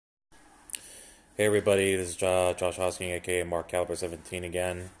Hey everybody, this is Josh Hosking, aka Mark Caliber 17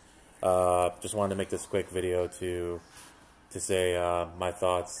 again. Just wanted to make this quick video to say my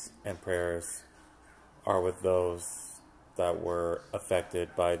thoughts and prayers are with those that were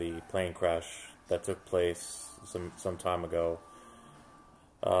affected by the plane crash that took place some time ago.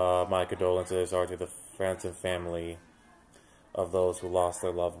 My condolences are to the friends and family of those who lost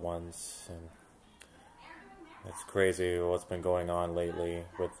their loved ones. And it's crazy what's been going on lately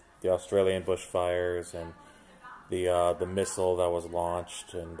with the Australian bushfires and the missile that was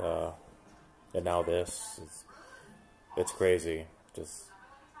launched, and now this. It's crazy. Just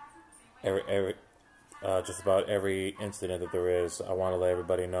about every incident that there is, I want to let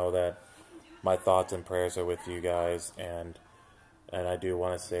everybody know that my thoughts and prayers are with you guys, and I do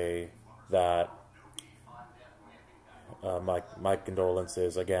want to say that my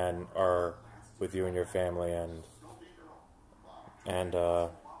condolences again are with you and your family, and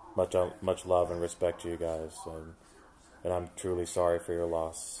much love and respect to you guys, and I'm truly sorry for your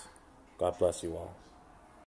loss. God bless you all.